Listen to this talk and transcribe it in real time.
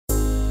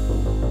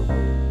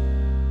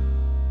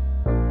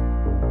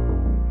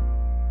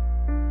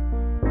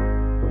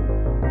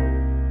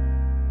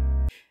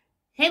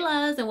Hey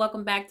loves, and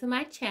welcome back to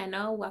my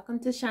channel. Welcome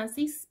to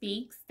Shansi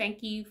Speaks.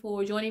 Thank you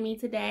for joining me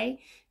today.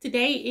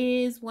 Today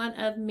is one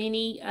of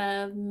many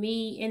of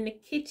me in the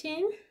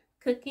kitchen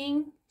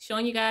cooking,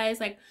 showing you guys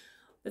like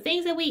the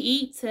things that we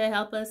eat to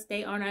help us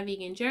stay on our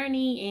vegan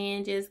journey,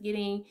 and just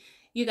getting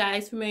you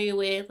guys familiar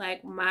with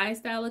like my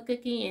style of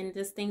cooking and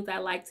just things I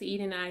like to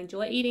eat and I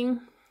enjoy eating.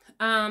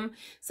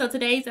 So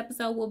today's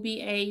episode will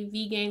be a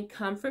vegan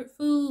comfort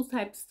food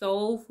type,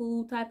 soul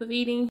food type of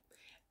eating.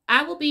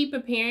 I will be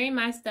preparing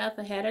my stuff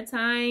ahead of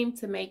time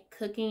to make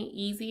cooking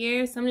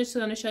easier. So I'm just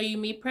going to show you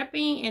me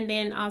prepping, and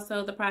then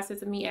also the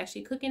process of me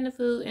actually cooking the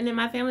food. And then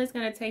my family's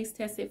going to taste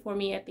test it for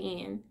me at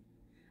the end.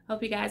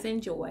 Hope you guys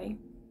enjoy.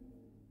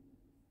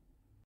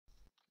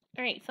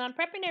 All right, so I'm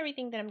prepping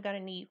everything that I'm going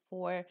to need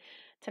for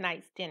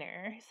tonight's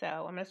dinner. So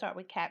I'm going to start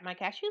with my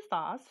cashew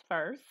sauce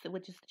first,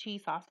 which is the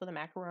cheese sauce for the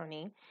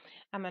macaroni.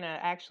 I'm going to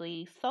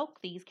actually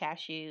soak these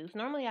cashews.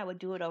 Normally I would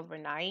do it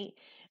overnight,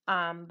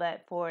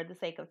 but for the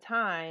sake of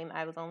time,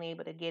 I was only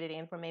able to get it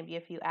in for maybe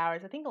a few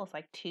hours. I think it was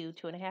like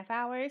 2.5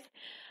 hours.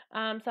 So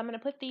I'm going to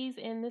put these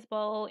in this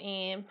bowl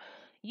and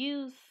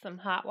use some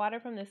hot water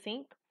from the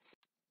sink,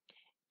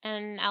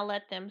 and I'll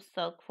let them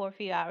soak for a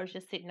few hours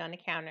just sitting on the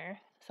counter.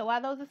 So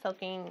while those are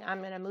soaking, I'm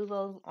going to move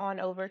those on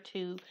over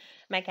to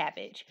my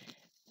cabbage.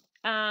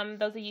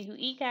 Those of you who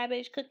eat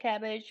cabbage, cook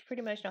cabbage,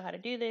 pretty much know how to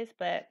do this,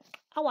 but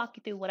I'll walk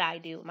you through what I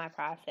do with my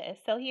process.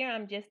 So here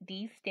I'm just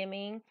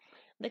de-stemming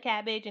the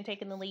cabbage and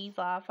taking the leaves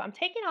off. I'm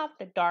taking off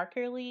the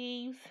darker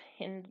leaves,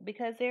 and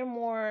because they're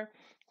more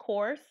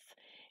coarse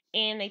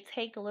and they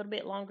take a little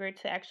bit longer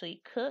to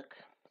actually cook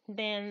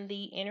than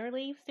the inner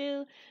leaves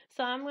do.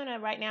 So I'm going to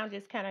right now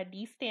just kind of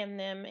de-stem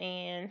them,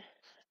 and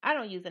I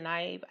don't use a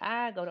knife.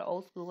 I go the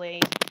old school way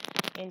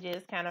and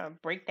just kind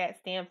of break that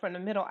stem from the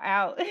middle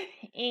out.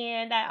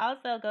 And I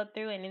also go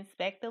through and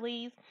inspect the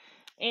leaves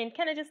and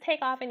kind of just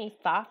take off any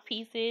soft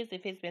pieces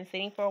if it's been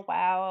sitting for a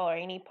while, or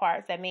any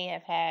parts that may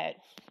have had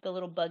the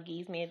little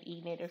buggies may have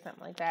eaten it or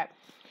something like that.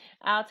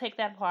 I'll take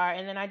that apart,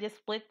 and then I just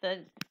split the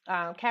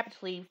cabbage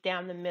leaves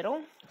down the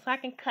middle so I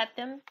can cut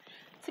them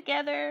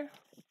together.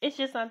 It's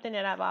just something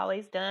that I've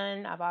always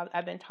done.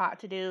 I've been taught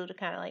to do to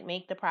kind of like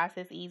make the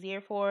process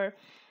easier for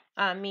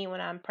me when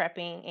I'm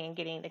prepping and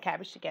getting the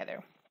cabbage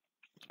together.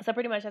 So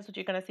pretty much that's what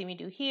you're going to see me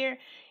do here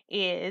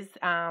is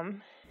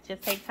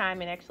just take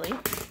time and actually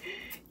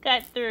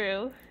cut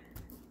through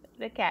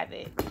the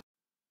cabbage.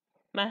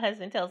 My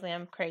husband tells me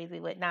I'm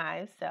crazy with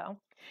knives, so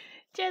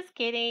just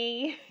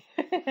kidding.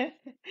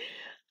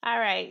 All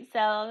right,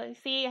 so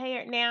see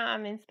here now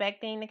I'm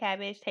inspecting the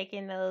cabbage,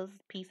 taking those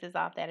pieces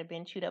off that have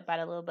been chewed up by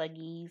the little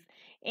buggies,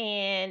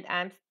 and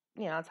I'm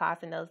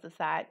tossing those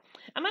aside.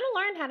 I'm going to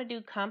learn how to do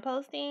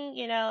composting.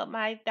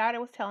 My daughter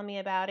was telling me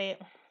about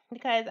it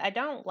because I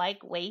don't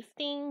like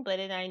wasting, but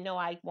then I know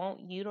I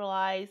won't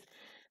utilize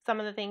some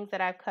of the things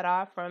that I've cut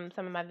off from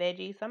some of my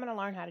veggies. So I'm going to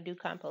learn how to do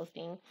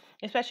composting,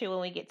 especially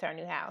when we get to our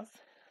new house.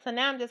 So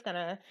now I'm just going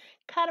to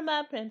cut them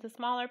up into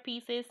smaller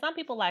pieces. Some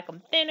people like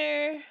them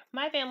thinner.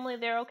 My family,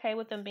 they're okay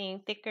with them being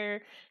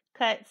thicker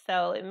cuts,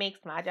 so it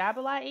makes my job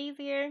a lot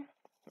easier,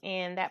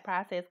 and that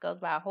process goes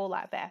by a whole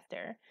lot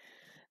faster.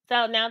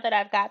 So now that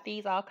I've got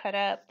these all cut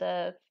up,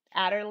 the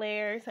outer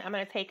layers, I'm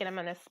going to take it, I'm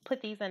going to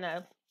put these in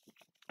a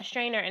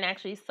strainer and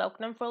actually soak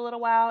them for a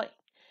little while.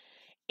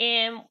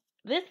 And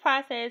this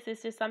process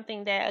is just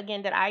something that,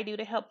 again, that I do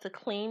to help to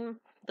clean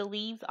the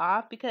leaves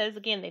off, because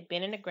again, they've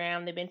been in the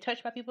ground, they've been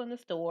touched by people in the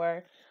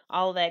store,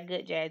 all that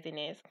good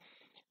jazziness.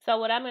 So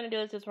what I'm going to do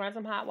is just run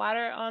some hot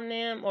water on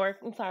them, or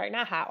I'm sorry,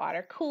 not hot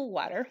water, cool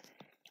water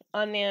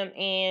on them,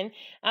 and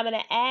I'm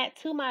going to add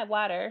to my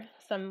water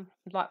some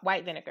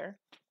white vinegar.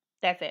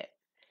 That's it.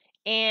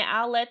 And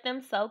I'll let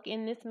them soak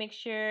in this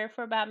mixture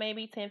for about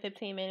maybe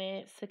 10-15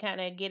 minutes to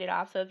kind of get it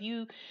off. So if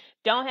you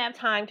don't have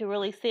time to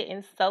really sit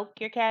and soak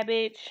your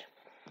cabbage,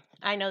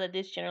 I know that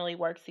this generally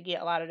works to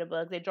get a lot of the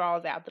bugs. It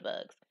draws out the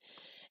bugs.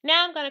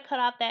 Now I'm going to cut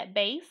off that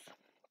base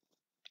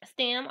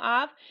stem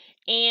off,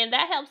 and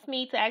that helps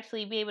me to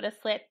actually be able to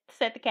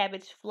set the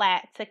cabbage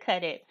flat to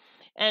cut it.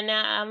 And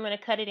now I'm going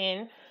to cut it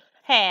in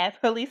half,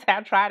 or at least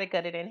I'll try to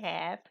cut it in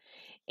half,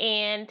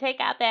 and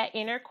take out that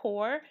inner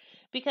core,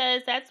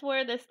 because that's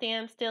where the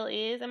stem still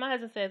is. And my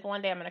husband says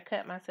one day I'm going to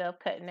cut myself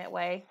cutting that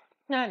way.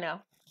 No,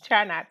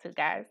 try not to,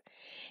 guys.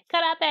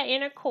 Cut out that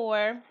inner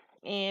core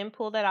and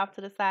pull that off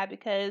to the side,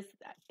 because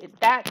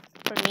that,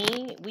 for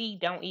me, we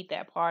don't eat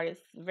that part.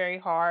 It's very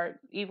hard,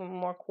 even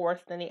more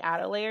coarse than the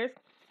outer layers.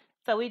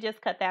 So we just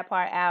cut that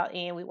part out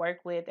and we work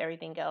with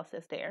everything else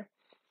that's there.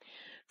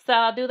 So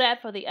I'll do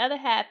that for the other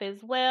half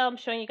as well. I'm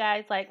showing you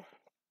guys like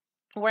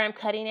where I'm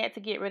cutting it to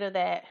get rid of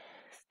that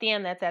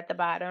stem that's at the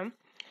bottom.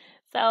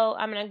 So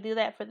I'm going to do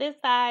that for this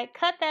side,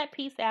 cut that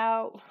piece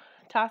out,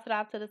 toss it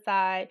off to the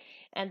side,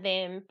 and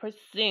then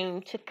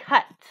presume to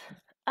cut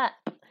up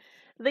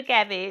the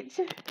cabbage.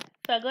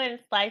 So go ahead and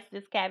slice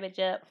this cabbage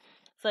up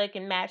so it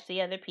can match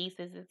the other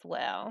pieces as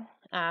well.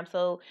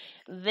 So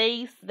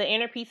the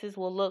inner pieces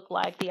will look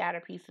like the outer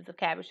pieces of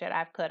cabbage that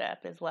I've cut up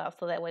as well.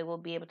 So that way we'll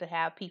be able to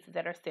have pieces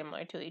that are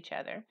similar to each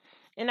other.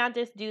 And I'll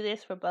just do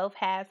this for both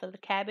halves of the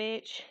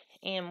cabbage.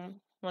 And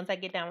once I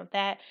get done with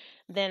that,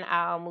 then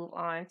I'll move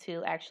on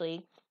to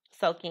actually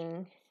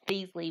soaking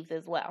these leaves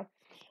as well.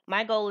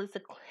 My goal is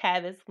to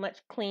have as much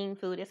clean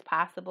food as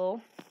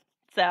possible.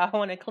 So I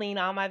want to clean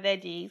all my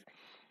veggies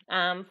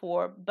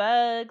for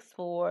bugs,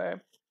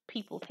 for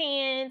people's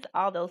hands,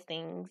 all those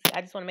things.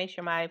 I just want to make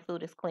sure my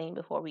food is clean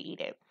before we eat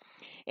it.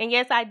 And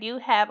yes, I do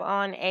have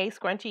on a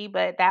scrunchie,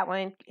 but that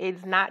one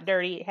is not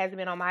dirty. It hasn't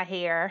been on my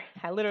hair.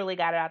 I literally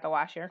got it out the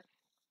washer.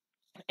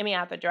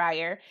 Out the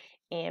dryer,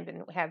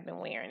 and have been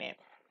wearing it.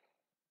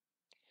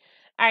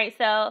 All right,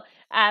 so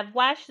I've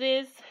washed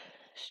this,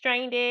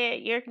 strained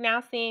it. You're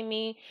now seeing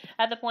me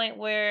at the point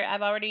where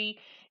I've already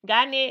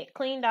gotten it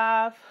cleaned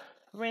off,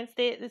 rinsed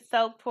it,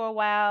 soaked for a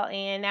while,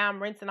 and now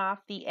I'm rinsing off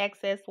the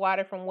excess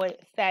water from what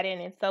sat in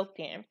and soaked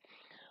in.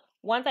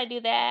 Once I do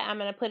that, I'm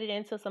going to put it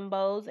into some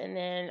bowls, and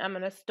then I'm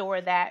going to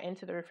store that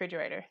into the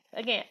refrigerator.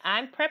 Again,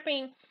 I'm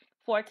prepping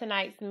for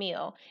tonight's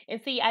meal.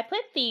 And see, I put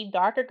the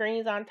darker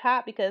greens on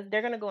top because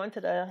they're going to go into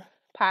the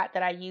pot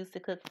that I use to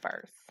cook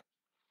first.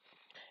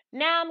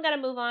 Now I'm going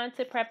to move on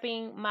to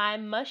prepping my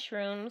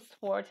mushrooms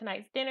for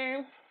tonight's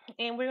dinner.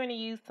 And we're going to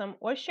use some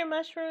oyster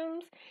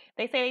mushrooms.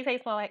 They say they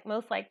taste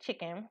most like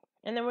chicken.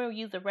 And then we'll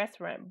use a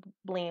restaurant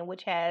blend,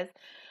 which has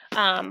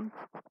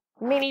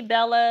mini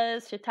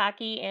bellas,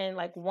 shiitake, and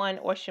like one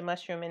oyster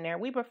mushroom in there.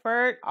 We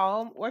preferred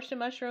all oyster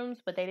mushrooms,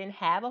 but they didn't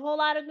have a whole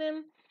lot of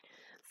them.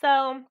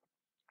 So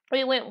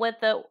we went with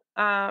the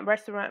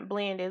restaurant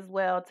blend as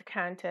well to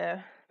kind of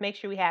make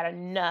sure we had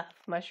enough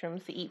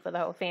mushrooms to eat for the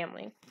whole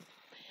family.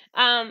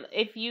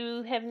 If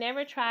you have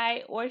never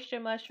tried oyster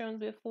mushrooms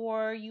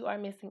before, you are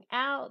missing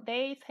out.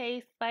 They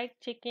taste like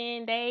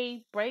chicken.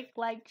 They break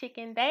like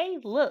chicken. They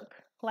look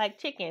like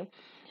chicken.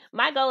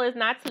 My goal is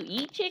not to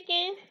eat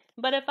chicken,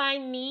 but if I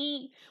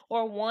need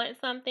or want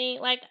something,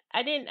 like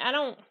I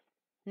don't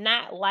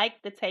not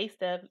like the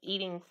taste of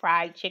eating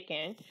fried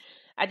chicken.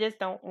 I just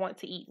don't want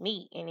to eat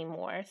meat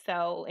anymore.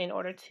 So in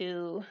order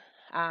to,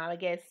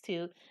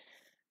 to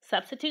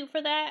substitute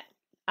for that,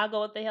 I'll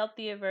go with the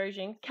healthier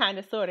version, kind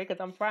of, sort of,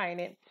 because I'm frying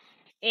it,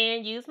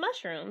 and use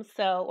mushrooms.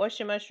 So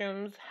oyster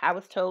mushrooms, I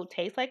was told,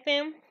 taste like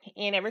them,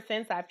 and ever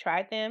since I've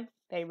tried them,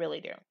 they really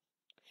do.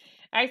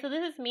 All right, so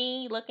this is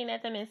me looking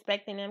at them,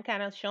 inspecting them,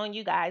 kind of showing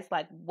you guys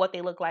like what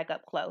they look like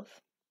up close.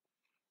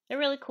 They're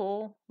really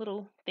cool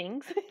little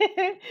things.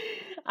 It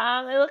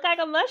looks like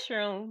a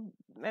mushroom.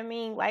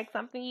 Like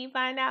something you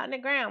find out in the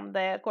ground.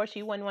 But of course,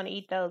 you wouldn't want to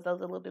eat those.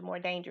 Those are a little bit more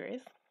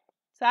dangerous.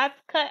 So I've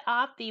cut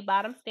off the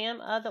bottom stem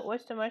of the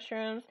oyster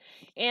mushrooms,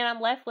 and I'm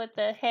left with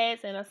the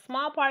heads and a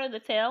small part of the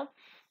tail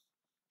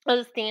of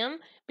the stem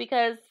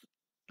because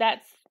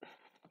that's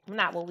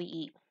not what we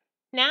eat.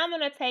 Now I'm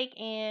going to take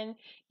and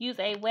use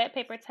a wet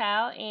paper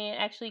towel and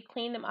actually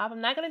clean them off.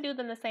 I'm not going to do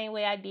them the same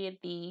way I did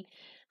the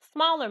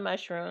smaller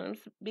mushrooms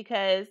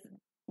because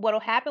what will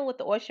happen with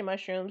the oyster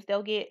mushrooms,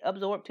 they'll get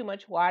absorbed too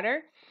much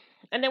water.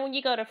 And then when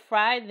you go to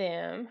fry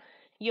them,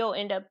 you'll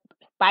end up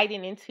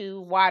biting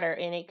into water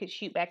and it could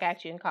shoot back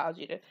at you and cause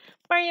you to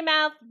burn your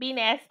mouth, be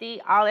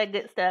nasty, all that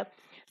good stuff.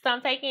 So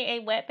I'm taking a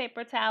wet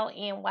paper towel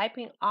and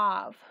wiping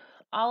off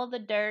all of the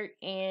dirt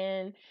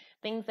and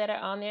things that are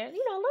on there. A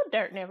little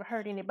dirt never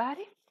hurt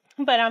anybody.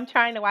 But I'm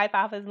trying to wipe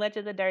off as much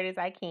of the dirt as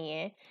I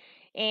can.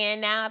 And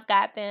now I've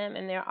got them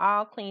and they're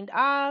all cleaned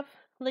off,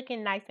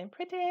 looking nice and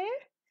pretty,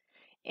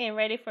 and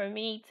ready for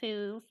me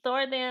to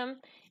store them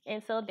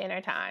until dinner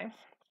time.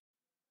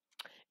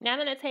 Now I'm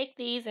going to take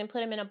these and put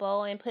them in a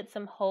bowl and put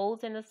some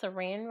holes in the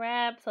saran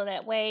wrap so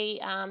that way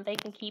they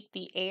can keep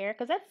the air,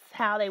 because that's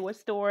how they were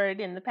stored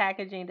in the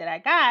packaging that I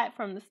got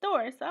from the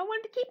store. So I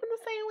wanted to keep them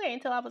the same way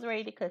until I was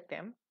ready to cook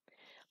them.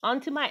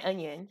 Onto my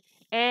onion,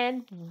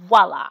 and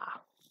voila.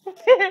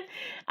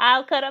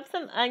 I'll cut up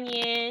some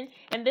onion,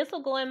 and this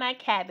will go in my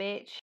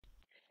cabbage.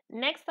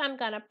 Next, I'm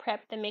going to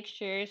prep the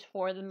mixtures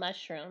for the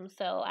mushrooms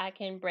so I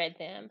can bread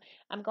them.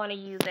 I'm going to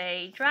use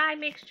a dry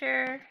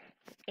mixture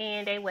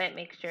and a wet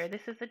mixture.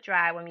 This is the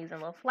dry one. I'm using a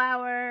little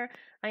flour,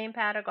 onion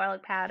powder,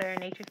 garlic powder,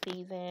 nature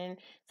season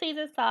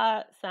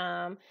salt,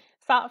 some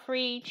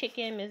salt-free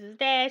chicken, Mrs.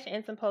 Dash,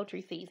 and some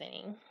poultry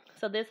seasoning.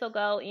 So this will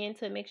go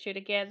into a mixture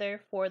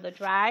together for the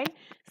dry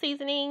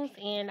seasonings,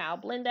 and I'll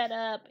blend that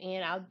up,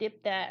 and I'll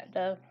dip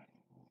the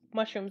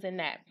mushrooms in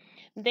that.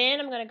 Then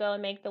I'm going to go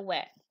and make the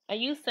wet. I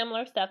use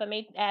similar stuff. I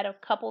may add a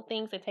couple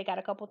things and take out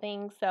a couple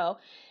things. So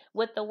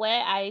with the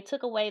wet, I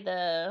took away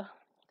the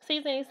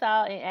seasoning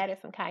salt and added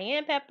some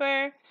cayenne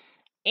pepper.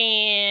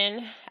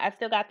 And I've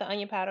still got the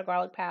onion powder,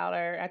 garlic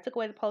powder. I took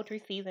away the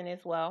poultry season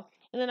as well.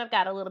 And then I've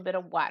got a little bit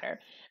of water.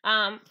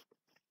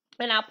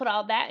 And I'll put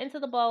all that into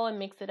the bowl and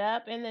mix it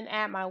up and then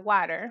add my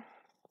water.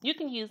 You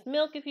can use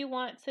milk if you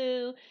want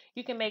to.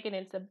 You can make it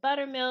into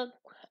buttermilk,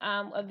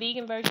 a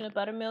vegan version of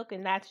buttermilk,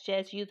 and that's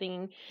just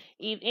using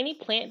any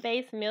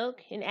plant-based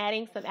milk and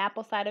adding some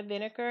apple cider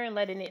vinegar and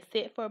letting it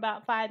sit for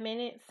about 5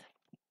 minutes.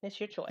 That's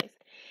your choice.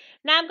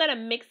 Now I'm going to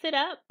mix it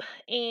up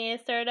and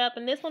stir it up.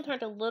 And this one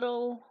turned a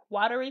little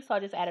watery, so I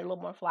just added a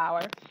little more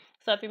flour.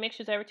 So if your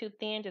mixture's ever too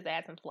thin, just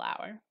add some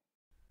flour.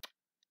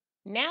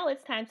 Now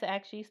it's time to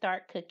actually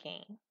start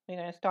cooking. We're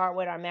going to start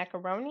with our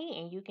macaroni,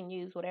 and you can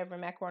use whatever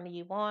macaroni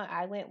you want.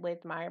 I went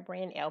with my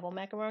brand elbow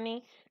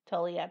macaroni.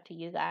 Totally up to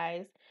you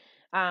guys.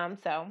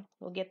 So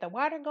we'll get the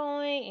water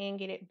going and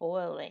get it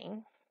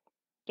boiling.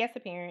 Guest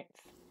appearance.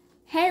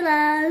 Hey,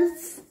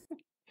 loves.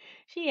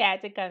 She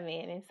had to come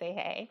in and say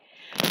hey.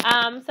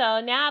 So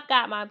now I've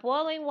got my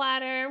boiling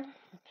water.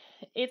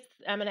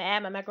 I'm gonna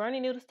add my macaroni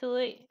noodles to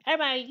it.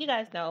 Everybody, you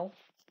guys know,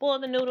 boil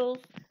the noodles.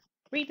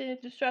 Read the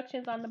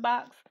instructions on the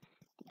box.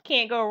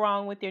 Can't go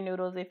wrong with your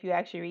noodles if you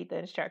actually read the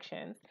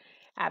instructions.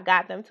 I've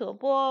got them to a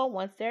boil.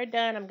 Once they're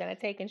done, I'm gonna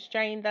take and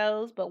strain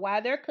those. But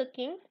while they're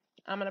cooking,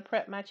 I'm gonna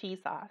prep my cheese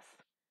sauce.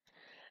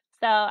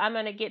 So I'm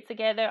gonna get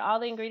together all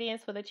the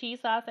ingredients for the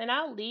cheese sauce, and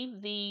I'll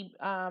leave the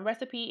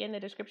recipe in the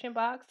description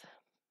box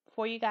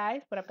for you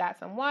guys. But I've got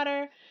some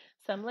water,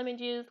 some lemon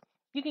juice.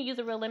 You can use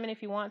a real lemon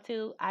if you want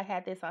to. I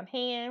had this on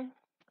hand.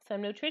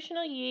 Some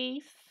nutritional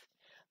yeast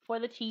for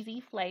the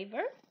cheesy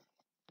flavor.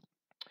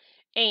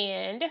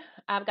 And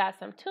I've got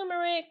some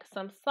turmeric,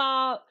 some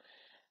salt,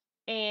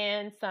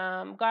 and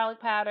some garlic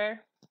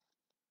powder.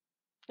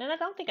 And I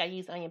don't think I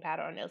used onion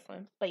powder on this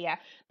one. But yeah,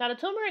 now the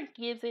turmeric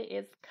gives it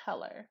its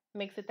color,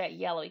 makes it that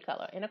yellowy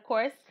color. And of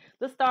course,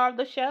 the star of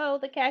the show,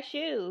 the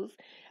cashews.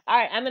 All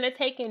right, I'm going to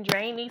take and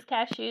drain these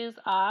cashews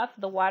off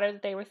the water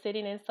that they were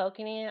sitting in,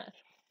 soaking in.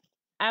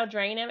 I'll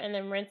drain them and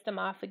then rinse them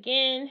off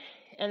again.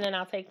 And then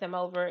I'll take them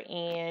over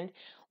and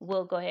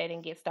we'll go ahead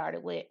and get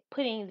started with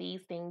putting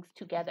these things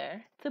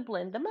together to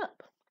blend them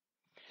up.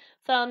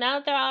 So now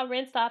that they're all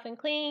rinsed off and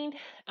cleaned,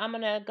 I'm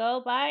going to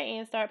go by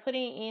and start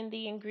putting in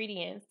the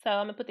ingredients. So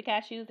I'm going to put the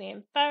cashews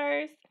in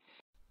first.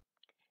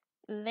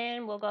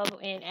 Then we'll go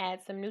and add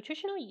some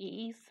nutritional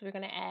yeast. We're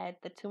going to add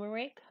the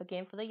turmeric,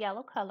 again for the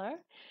yellow color.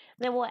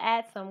 Then we'll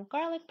add some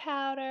garlic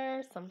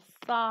powder, some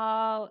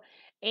salt,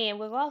 and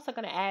we're also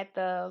going to add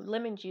the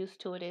lemon juice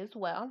to it as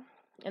well.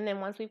 And then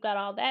once we've got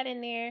all that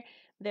in there,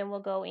 then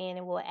we'll go in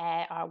and we'll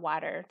add our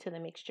water to the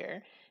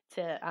mixture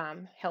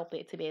to help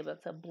it to be able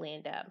to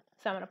blend up.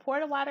 So I'm going to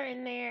pour the water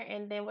in there,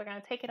 and then we're going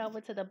to take it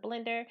over to the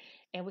blender,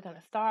 and we're going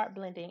to start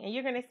blending. And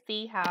you're going to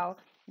see how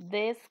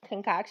this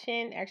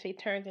concoction actually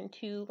turns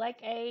into like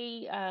a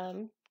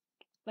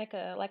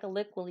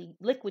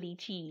liquidy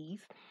cheese.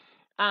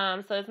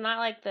 So it's not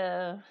like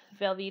the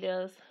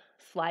Velveeta's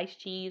sliced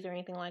cheese or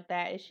anything like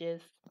that. It's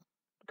just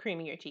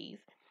creamier cheese.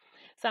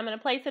 So I'm going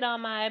to place it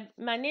on my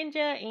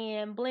Ninja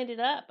and blend it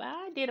up.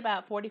 I did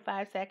about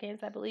 45 seconds,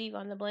 I believe,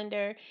 on the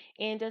blender,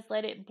 and just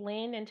let it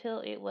blend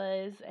until it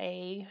was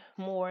a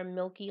more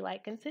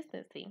milky-like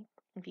consistency,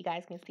 if you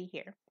guys can see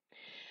here.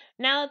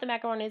 Now that the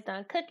macaroni is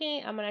done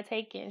cooking, I'm going to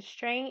take and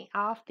strain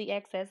off the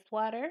excess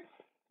water.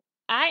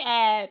 I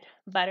add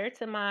butter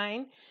to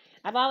mine.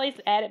 I've always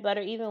added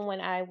butter even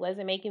when I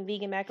wasn't making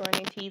vegan macaroni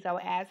and cheese. I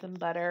would add some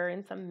butter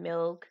and some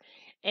milk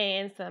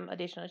and some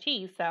additional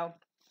cheese. So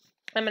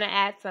I'm going to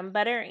add some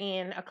butter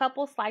and a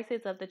couple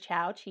slices of the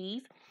chow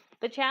cheese.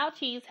 The chow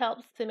cheese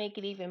helps to make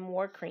it even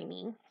more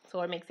creamy,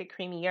 so it makes it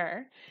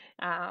creamier.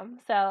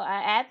 So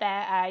I add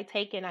that. I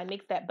take and I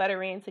mix that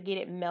butter in to get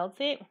it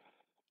melted.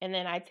 And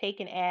then I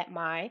take and add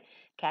my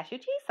cashew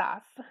cheese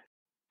sauce.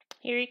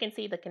 Here you can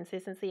see the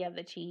consistency of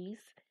the cheese.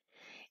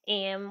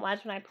 And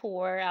watch when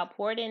I'll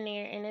pour it in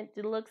there, and it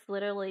looks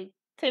literally,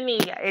 to me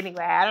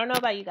anyway, I don't know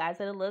about you guys,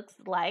 but it looks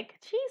like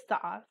cheese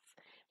sauce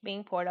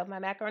being poured over my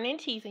macaroni and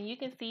cheese. And you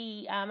can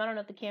see, I don't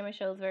know if the camera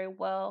shows very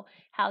well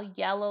how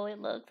yellow it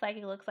looks like.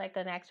 It looks like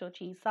an actual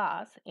cheese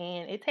sauce,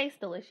 and it tastes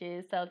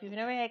delicious. So if you've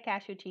never had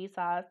cashew cheese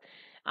sauce,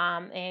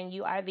 and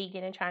you are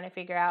vegan and trying to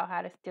figure out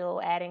how to still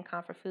add in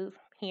comfort food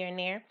here and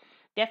there,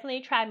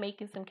 definitely try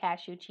making some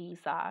cashew cheese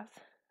sauce.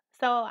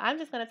 So I'm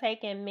just going to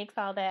take and mix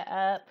all that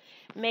up,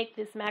 make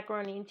this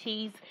macaroni and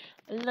cheese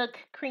look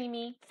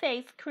creamy,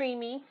 taste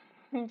creamy,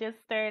 and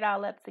just stir it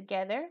all up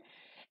together.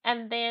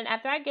 And then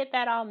after I get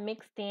that all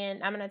mixed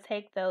in, I'm going to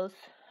take those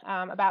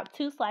about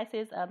 2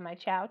 slices of my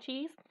chow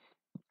cheese,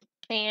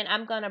 and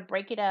I'm going to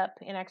break it up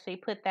and actually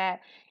put that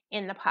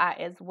in the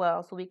pot as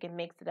well so we can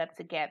mix it up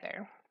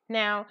together.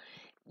 Now,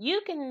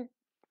 you can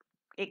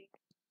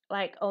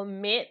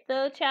omit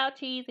the chow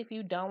cheese if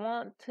you don't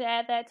want to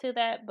add that to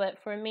that, but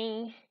for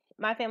me,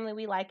 my family,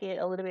 we like it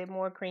a little bit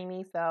more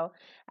creamy, so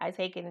I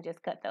take it and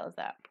just cut those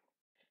up.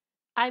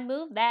 I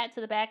move that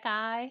to the back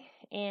eye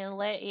and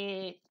let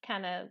it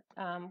kind of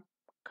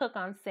cook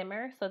on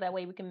simmer so that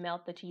way we can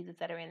melt the cheeses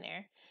that are in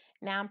there.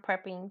 Now I'm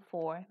prepping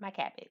for my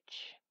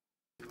cabbage.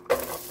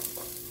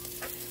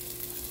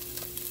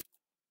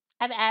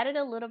 I've added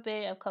a little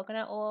bit of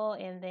coconut oil,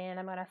 and then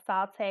I'm going to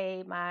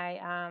saute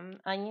my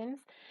onions.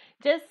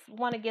 Just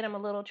want to get them a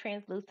little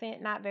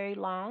translucent, not very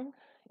long.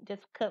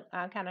 Just cook,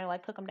 kind of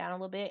like cook them down a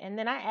little bit. And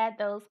then I add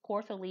those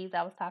coarser leaves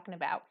I was talking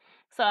about.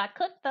 So I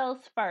cook those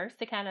first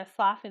to kind of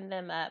soften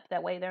them up.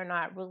 That way they're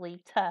not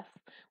really tough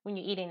when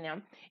you're eating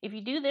them. If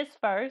you do this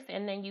first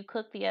and then you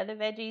cook the other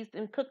veggies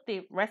and cook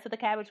the rest of the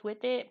cabbage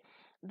with it,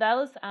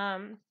 those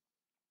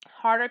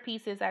harder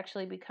pieces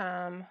actually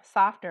become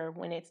softer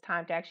when it's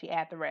time to actually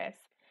add the rest.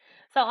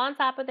 So on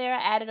top of there,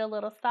 I added a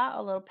little salt,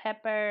 a little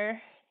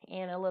pepper,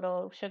 and a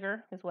little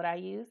sugar is what I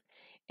use.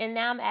 And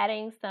now I'm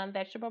adding some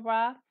vegetable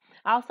broth.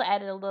 I also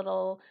added a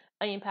little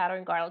onion powder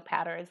and garlic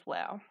powder as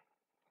well.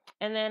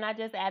 And then I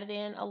just added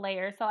in a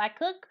layer. So I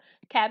cook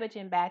cabbage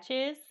in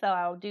batches. So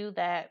I'll do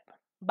that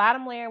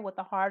bottom layer with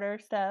the harder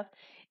stuff,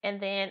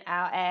 and then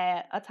I'll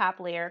add a top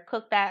layer,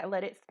 cook that,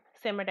 let it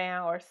simmer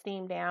down or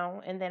steam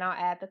down, and then I'll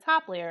add the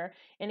top layer.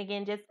 And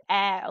again, just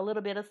add a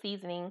little bit of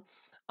seasoning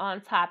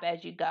on top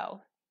as you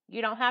go.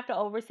 You don't have to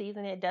over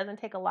season it. It doesn't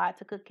take a lot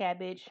to cook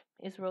cabbage.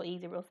 It's real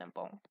easy, real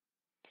simple.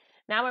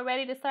 Now we're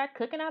ready to start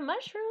cooking our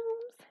mushrooms.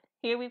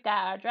 Here we've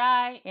got our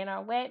dry and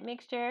our wet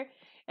mixture,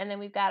 and then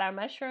we've got our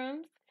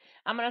mushrooms.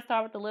 I'm going to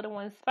start with the little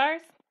ones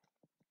first.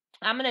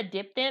 I'm going to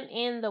dip them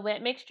in the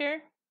wet mixture,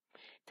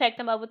 take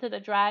them over to the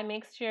dry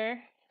mixture.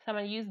 So I'm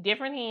going to use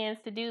different hands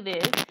to do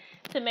this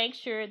to make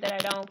sure that I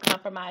don't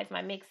compromise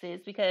my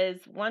mixes, because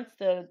once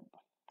the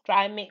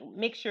dry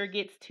mixture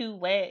gets too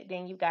wet,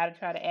 then you've got to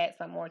try to add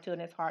some more to it,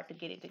 and it's hard to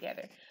get it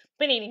together.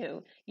 But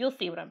anywho, you'll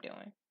see what I'm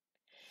doing.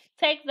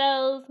 Take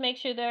those, make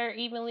sure they're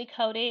evenly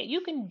coated.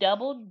 You can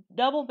double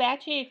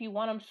batch it if you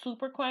want them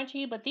super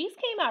crunchy, but these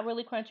came out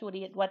really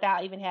crunchy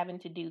without even having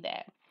to do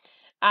that.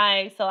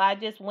 So I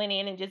just went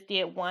in and just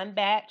did one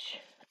batch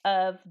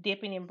of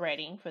dipping and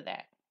breading for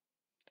that.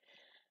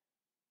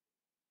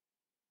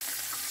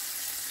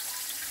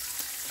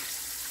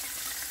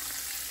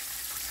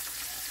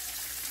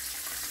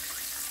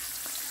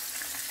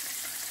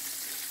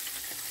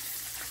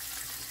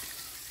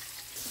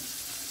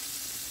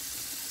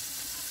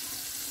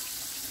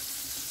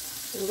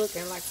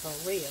 Looking like some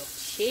real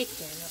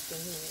chicken up in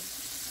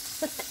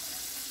here.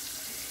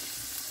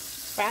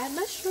 Fried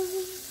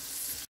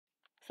mushrooms.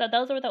 So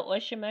those were the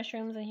oyster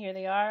mushrooms, and here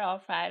they are all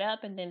fried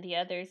up, and then the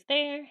others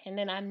there. And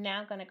then I'm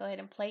now going to go ahead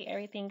and plate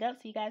everything up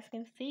so you guys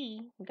can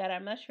see. We got our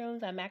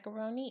mushrooms, our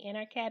macaroni, and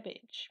our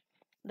cabbage.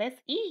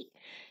 Let's eat.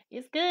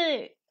 It's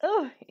good.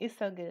 Oh, it's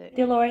so good.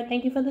 Dear Lord,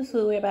 thank you for the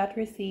food we're about to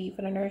receive,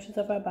 for the nourishment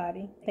of our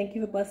body. Thank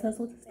you for blessing us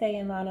with this day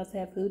and allowing us to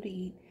have food to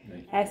eat.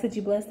 Ask that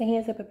you bless the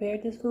hands that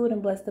prepared this food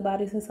and bless the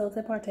bodies and souls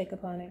that partake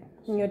upon it.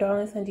 In your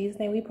darling Son Jesus'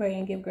 name we pray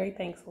and give great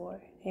thanks for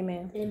it.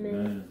 Amen.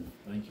 Amen.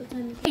 Thank you.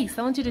 Hey,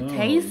 I want you to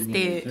taste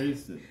it.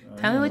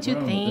 Tell me what you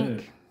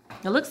think.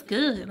 It looks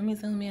good. Let me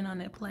zoom in on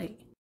that plate.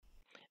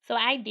 So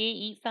I did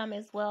eat some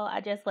as well.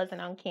 I just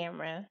wasn't on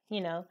camera.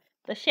 You know,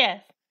 the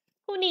chef.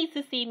 Who needs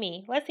to see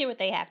me? Let's hear what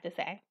they have to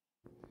say.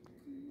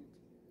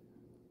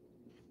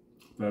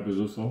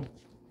 Fabuloso.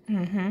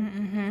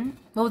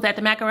 What was that,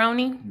 the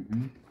macaroni?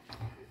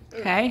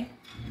 Okay.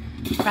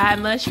 Fried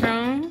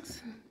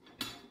mushrooms.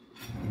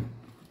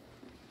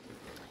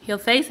 Your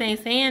face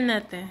ain't saying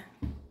nothing.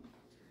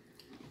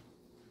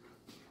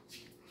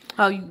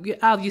 Oh,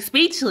 you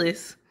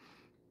speechless.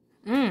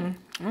 Oh,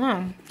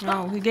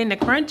 you're getting the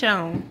crunch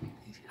on.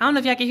 I don't know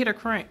if y'all can hear the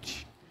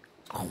crunch.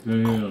 I can't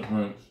hear the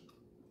crunch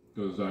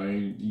because I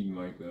ain't eating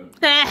like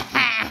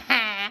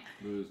that.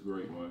 But it's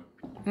great, man.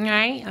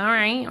 All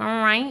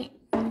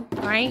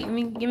right.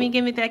 Give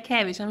me that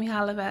cabbage. Let me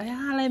holler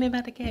at me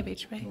about the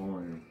cabbage, right?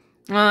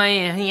 Oh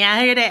yeah,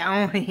 I hear that.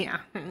 Oh yeah.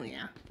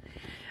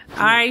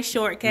 All right,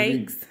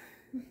 shortcakes.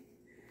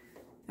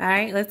 All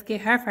right, let's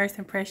get her first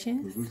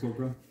impressions. Is this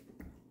okay?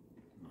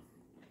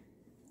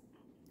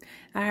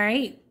 All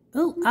right.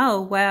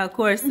 Oh wow, of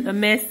course, a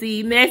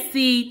messy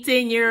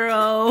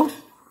 10-year-old.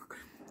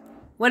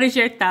 What is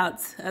your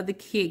thoughts of the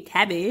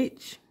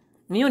cabbage?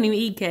 You don't even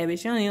eat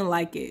cabbage. You don't even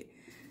like it.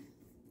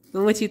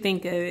 But what you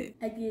think of it?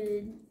 I get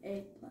an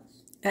A+.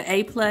 An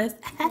A+? A+.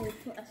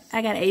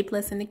 I got an A+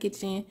 in the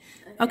kitchen.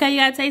 Okay, you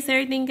gotta taste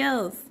everything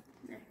else.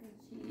 Mac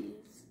and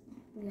cheese.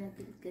 Yeah, I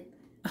think it's good.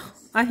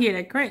 I hear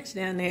that crunch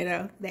down there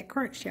though. That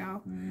crunch,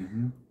 y'all.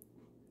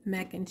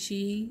 Mac and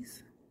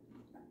cheese.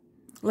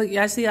 Look,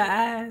 y'all see her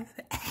eyes?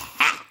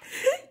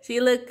 She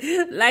look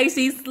like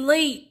she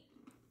sleep.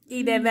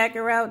 Eat that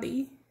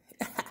macaroni.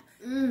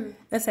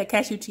 That's that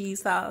cashew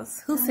cheese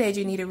sauce. Who said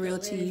you need a real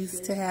cheese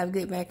to have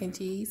good mac and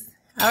cheese?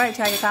 All right,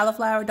 try your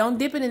cauliflower. Don't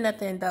dip it in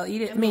nothing though.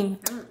 Eat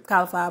it.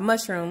 Cauliflower,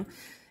 mushroom.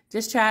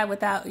 Just try it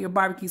without your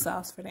barbecue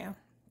sauce for now.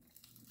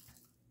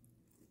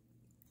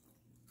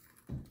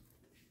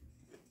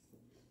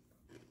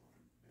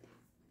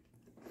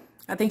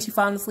 I think she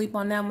falling asleep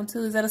on that one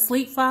too. Is that a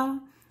sleep fall?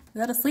 Is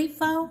that a sleep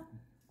fall?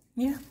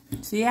 Yeah.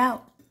 She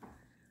out.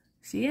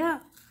 She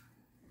out.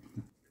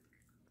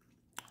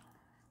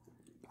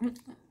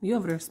 You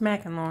over there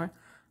smacking, Lauren.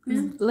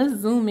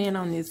 Let's zoom in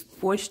on this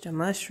oyster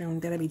mushroom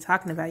that I be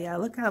talking about, y'all.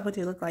 Look how much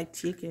it look like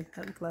chicken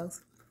up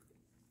close.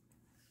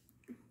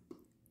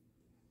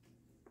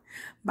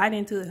 Bite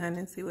into it, honey,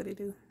 and see what it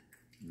do.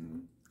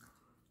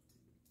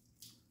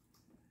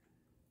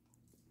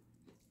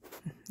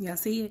 Y'all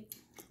see it?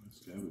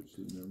 Cabbage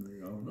sitting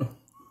there, I don't know.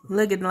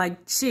 Looking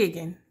like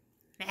chicken.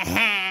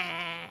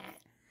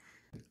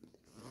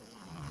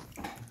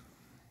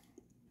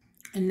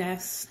 And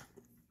that's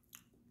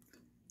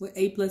with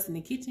A+ in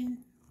the kitchen.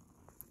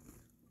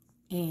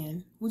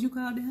 And what you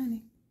call it,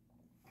 honey?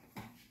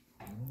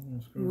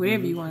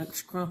 Whatever you want,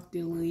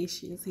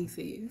 scrumptious, he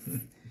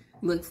says.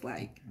 Looks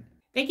like.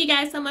 Thank you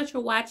guys so much for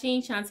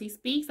watching Shanti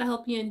Speaks. I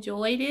hope you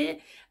enjoyed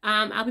it.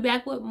 I'll be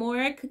back with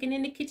more cooking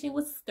in the kitchen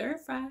with stir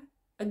fry.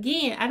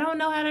 Again, I don't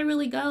know how that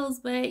really goes,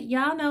 but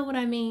y'all know what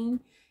I mean.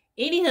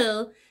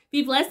 Anywho,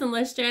 be blessed and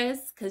less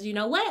stress, because you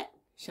know what?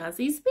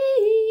 Shanti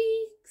Speaks.